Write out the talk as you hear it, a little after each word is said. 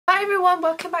Hi everyone,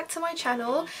 welcome back to my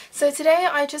channel. So today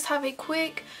I just have a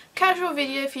quick casual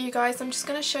video for you guys. I'm just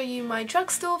going to show you my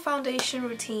drugstore foundation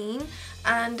routine,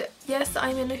 and yes,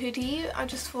 I'm in a hoodie. I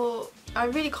just thought I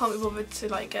really can't be bothered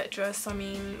to get dressed. I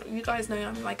mean, you guys know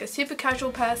I'm a super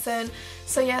casual person,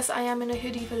 so yes, I am in a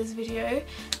hoodie for this video.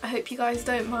 I hope you guys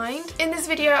don't mind. In this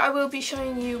video I will be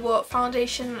showing you what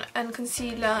foundation and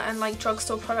concealer and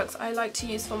drugstore products I like to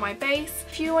use for my base.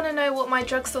 If you want to know what my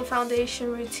drugstore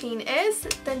foundation routine is,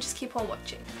 then just keep on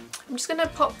watching. I'm just gonna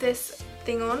pop this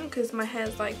thing on because my hair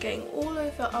is getting all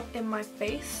over up in my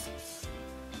face.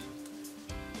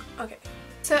 Okay.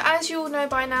 So as you all know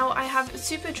by now, I have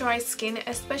super dry skin,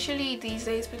 especially these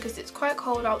days because it's quite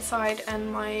cold outside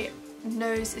and my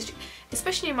nose is,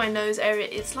 especially my nose area,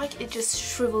 it's it just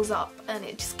shrivels up and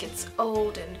it just gets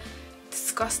old and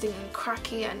disgusting and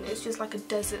cracky, and it's just like a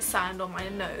desert sand on my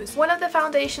nose. One of the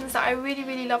foundations that I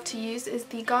really love to use is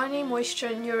the Garnier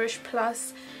Moisture Nourish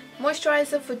Plus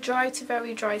moisturizer for dry to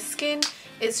very dry skin.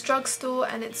 It's drugstore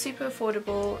and it's super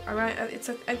affordable. Around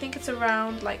I think it's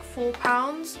around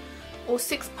 £4 or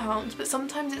 £6, but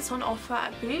sometimes it's on offer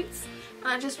at Boots, and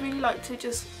I just really like to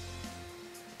just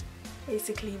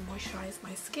basically moisturize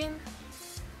my skin.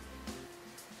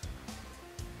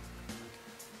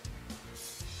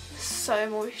 So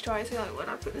moisturizing, when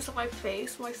I put this on my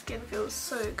face, my skin feels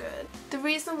so good. The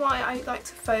reason why I like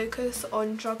to focus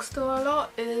on drugstore a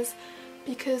lot is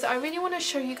because I really want to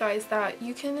show you guys that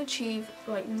you can achieve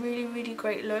really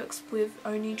great looks with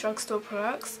only drugstore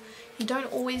products. You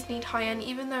don't always need high-end,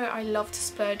 even though I love to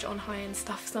splurge on high-end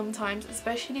stuff sometimes,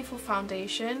 especially for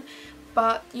foundation.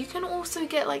 But you can also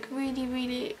get a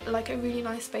really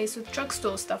nice base with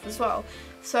drugstore stuff as well.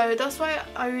 So that's why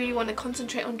I really want to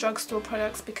concentrate on drugstore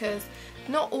products, because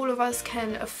not all of us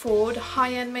can afford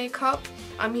high-end makeup.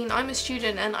 I mean, I'm a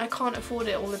student and I can't afford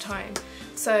it all the time.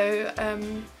 So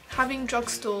having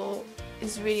drugstore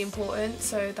is really important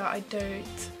so that I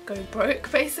don't go broke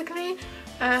basically.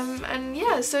 And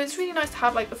yeah, so it's really nice to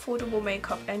have affordable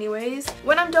makeup anyways.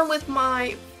 When I'm done with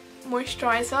my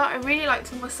moisturizer, I really like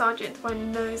to massage it into my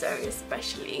nose area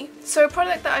especially. So a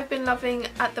product that I've been loving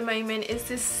at the moment is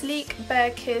this sleek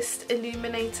Barekissed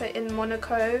Illuminator in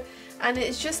Monaco, and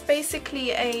it's just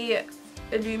basically a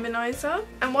illuminizer.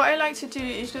 And what I like to do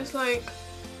is just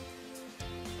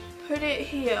put it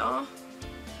here,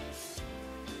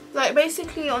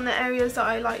 basically on the areas that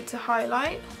I like to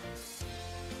highlight,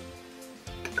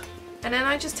 and then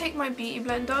I just take my beauty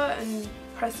blender and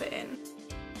press it in.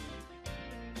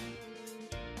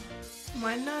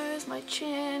 My nose, my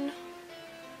chin,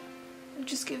 it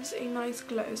just gives a nice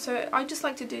glow. So I just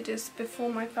like to do this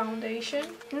before my foundation.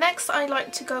 Next I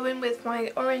like to go in with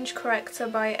my orange corrector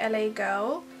by LA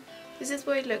Girl. This is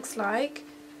what it looks like.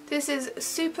 This is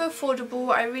super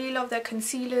affordable. I really love their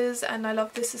concealers, and I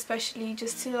love this especially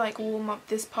just to warm up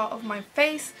this part of my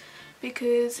face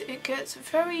because it gets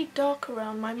very dark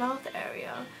around my mouth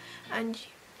area, and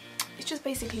it's just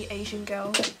basically Asian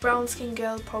girl, brown skin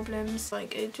girl problems.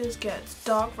 It just gets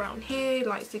dark around here, it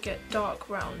likes to get dark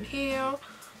around here,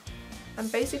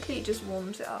 and basically it just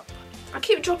warms it up. I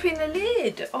keep dropping the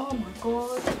lid, oh my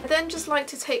god. I then just like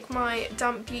to take my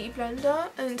damp beauty blender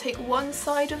and take one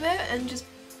side of it and just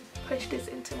push this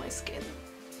into my skin.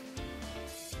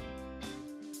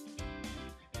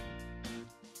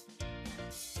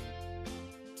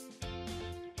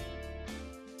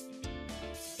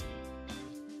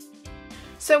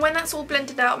 So when that's all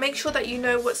blended out, make sure that you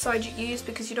know what side you use,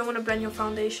 because you don't want to blend your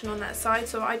foundation on that side.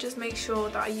 So I just make sure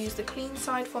that I use the clean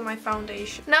side for my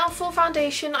foundation. Now for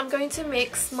foundation, I'm going to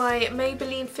mix my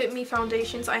Maybelline Fit Me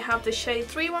foundations. I have the shade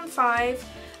 315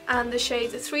 and the shade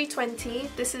 320.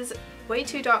 This is way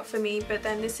too dark for me, but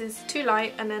then this is too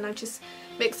light, and then I just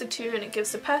mix the two and it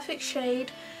gives the perfect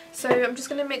shade. So I'm just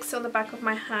going to mix it on the back of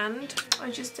my hand. I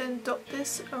just then dot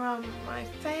this around my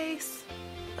face,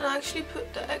 and I actually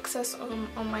put the excess on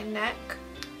my neck.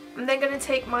 I'm then going to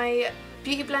take my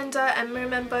beauty blender, and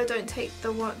remember, don't take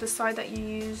the side that you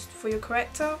used for your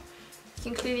corrector. You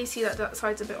can clearly see that that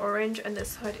side's a bit orange and this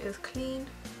side is clean.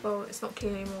 Well, it's not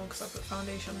clean anymore because I put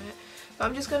foundation on it. But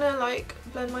I'm just going to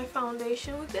blend my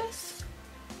foundation with this.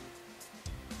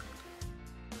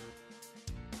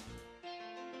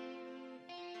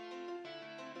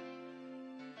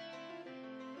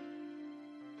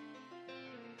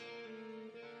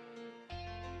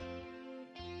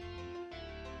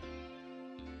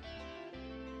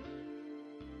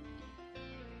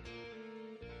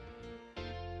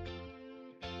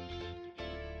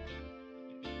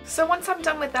 So once I'm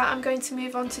done with that, I'm going to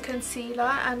move on to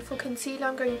concealer, and for concealer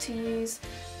I'm going to use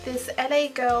this LA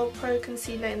Girl Pro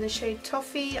Concealer in the shade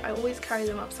Toffee. I always carry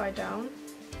them upside down.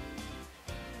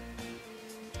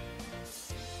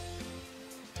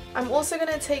 I'm also going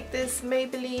to take this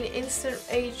Maybelline Instant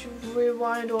Age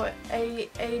Rewind or I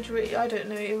don't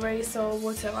know, eraser or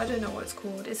whatever, I don't know what it's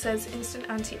called. It says Instant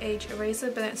Anti-Age Eraser,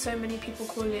 but then so many people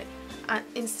call it an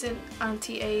Instant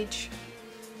Anti-Age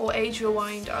or Age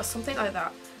Rewind or something like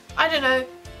that. I don't know,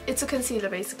 it's a concealer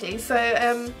basically. So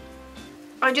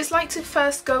I just like to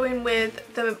first go in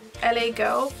with the LA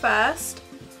Girl first.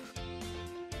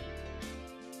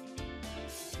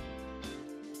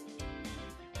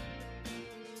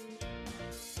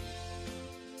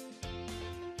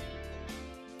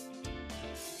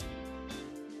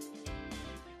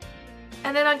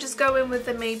 And then I just go in with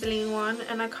the Maybelline one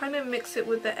and I kind of mix it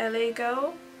with the LA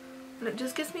Girl and it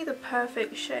just gives me the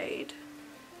perfect shade.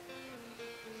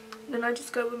 And then I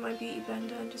just go with my beauty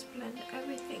blender and just blend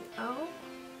everything out.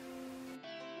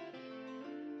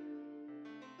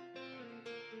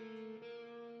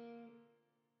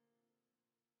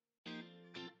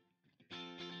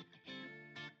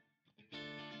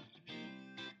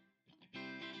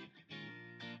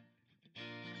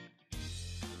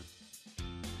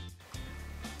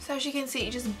 So as you can see,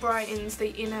 it just brightens the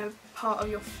inner part of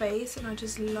your face and I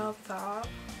just love that.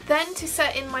 Then to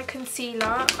set in my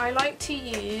concealer, I like to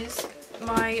use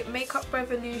my Makeup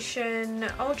Revolution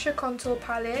Ultra Contour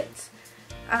Palette,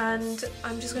 and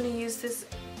I'm just going to use this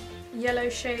yellow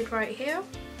shade right here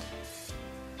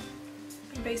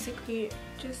and basically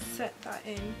just set that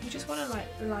in. You just want to like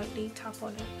lightly tap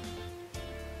on it.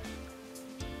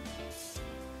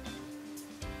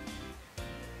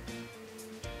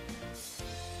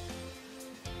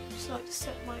 Like to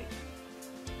set my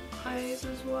eyes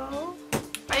as well.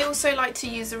 I also like to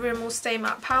use the Rimmel Stay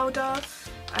Matte powder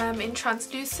in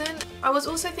translucent. I was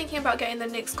also thinking about getting the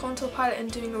NYX contour palette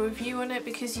and doing a review on it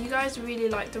because you guys really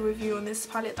liked the review on this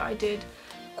palette that I did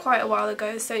quite a while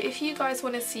ago. So if you guys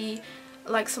want to see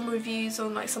like some reviews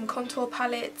on like some contour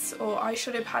palettes or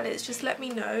eyeshadow palettes, just let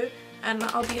me know and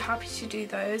I'll be happy to do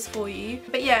those for you.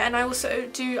 But yeah, and I also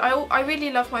do, I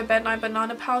really love my Bed Nye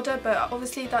Banana powder, but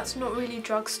obviously that's not really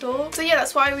drugstore. So yeah,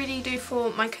 that's what I really do for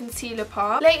my concealer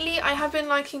part. Lately I have been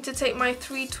liking to take my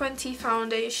 320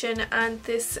 foundation and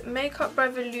this Makeup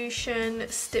Revolution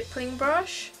stippling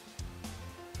brush,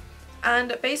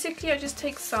 and basically I just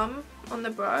take some on the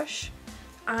brush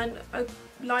and I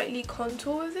lightly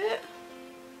contour with it.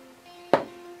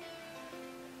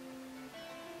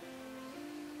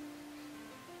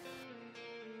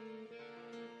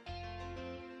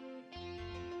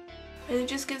 And it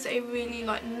just gives a really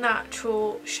like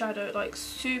natural shadow, like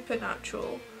super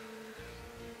natural.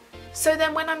 So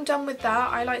then when I'm done with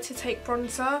that, I like to take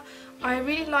bronzer. I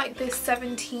really like this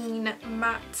 17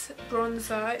 matte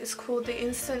bronzer. It's called the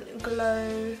Instant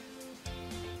Glow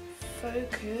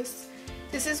Focus.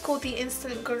 This is called the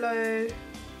Instant Glow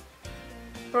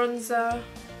bronzer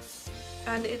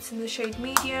and it's in the shade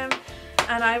medium.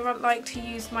 And I like to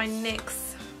use my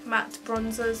NYX matte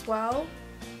bronzer as well.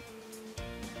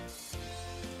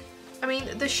 I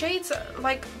mean, the shades,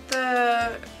 like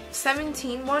the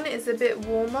 17 one is a bit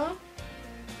warmer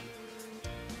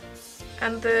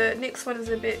and the NYX one is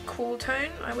a bit cool tone,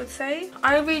 I would say.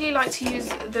 I really like to use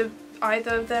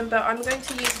either of them, but I'm going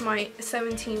to use my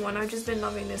 17 one. I've just been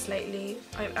loving this lately.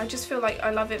 I just feel like I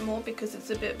love it more because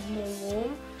it's a bit more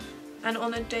warm, and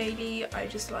on a daily I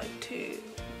just like to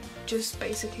just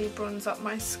basically bronze up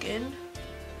my skin.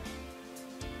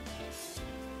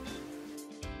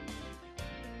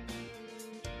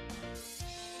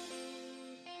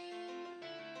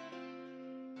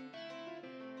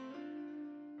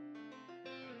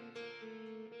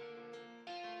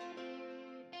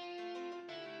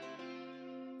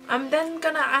 I'm then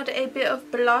going to add a bit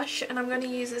of blush, and I'm going to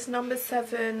use this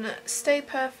No7 Stay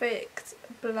Perfect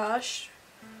blush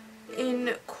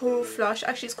in Coral Flush.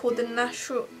 Actually it's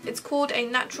called a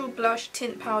natural blush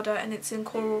tint powder and it's in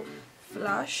Coral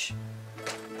Flush.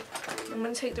 I'm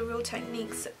going to take the Real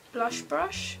Techniques blush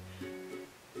brush.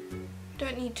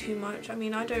 Don't need too much. I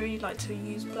mean, I don't really like to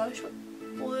use blush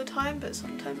all the time, but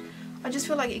sometimes I just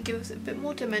feel like it gives a bit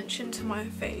more dimension to my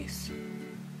face.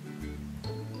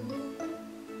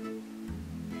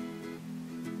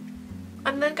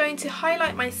 I'm then going to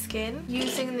highlight my skin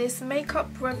using this Makeup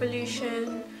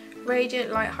Revolution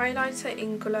Radiant Light Highlighter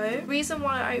in Glow. The reason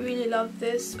why I really love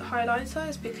this highlighter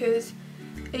is because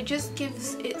it just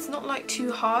gives, it's not like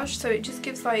too harsh, so it just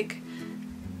gives like,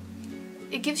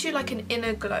 it gives you like an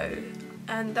inner glow,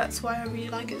 and that's why I really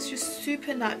like it. It's just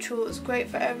super natural, it's great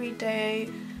for every day,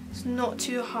 it's not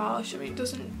too harsh. I mean, it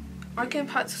doesn't, I can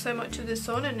pat so much of this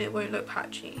on and it won't look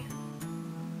patchy.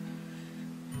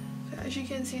 As you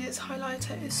can see, this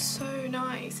highlighter is so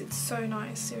nice. It's so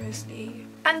nice, seriously.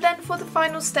 And then for the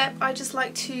final step, I just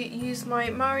like to use my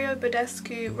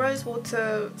Badescu Rose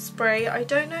Water Spray. I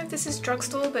don't know if this is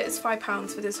Drugstore, but it's £5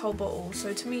 for this whole bottle,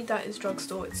 so to me that is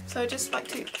Drugstore. So I just like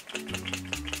to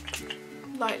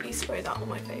lightly spray that on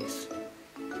my face.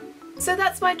 So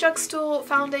that's my Drugstore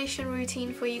foundation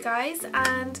routine for you guys,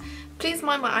 and please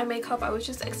mind my eye makeup, I was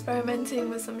just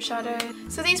experimenting with some shadow.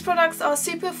 So these products are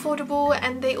super affordable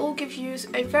and they all give you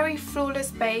a very flawless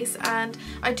base, and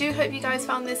I do hope you guys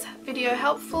found this video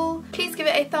helpful. Please give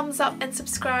it a thumbs up and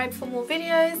subscribe for more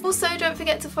videos. Also, don't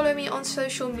forget to follow me on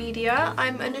social media.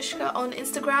 I'm Anushka on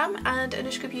Instagram and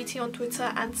Anushka Beauty on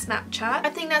Twitter and Snapchat.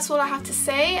 I think that's all I have to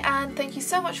say, and thank you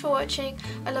so much for watching.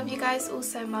 I love you guys all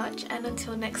so much, and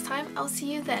until next time, I'll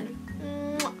see you then.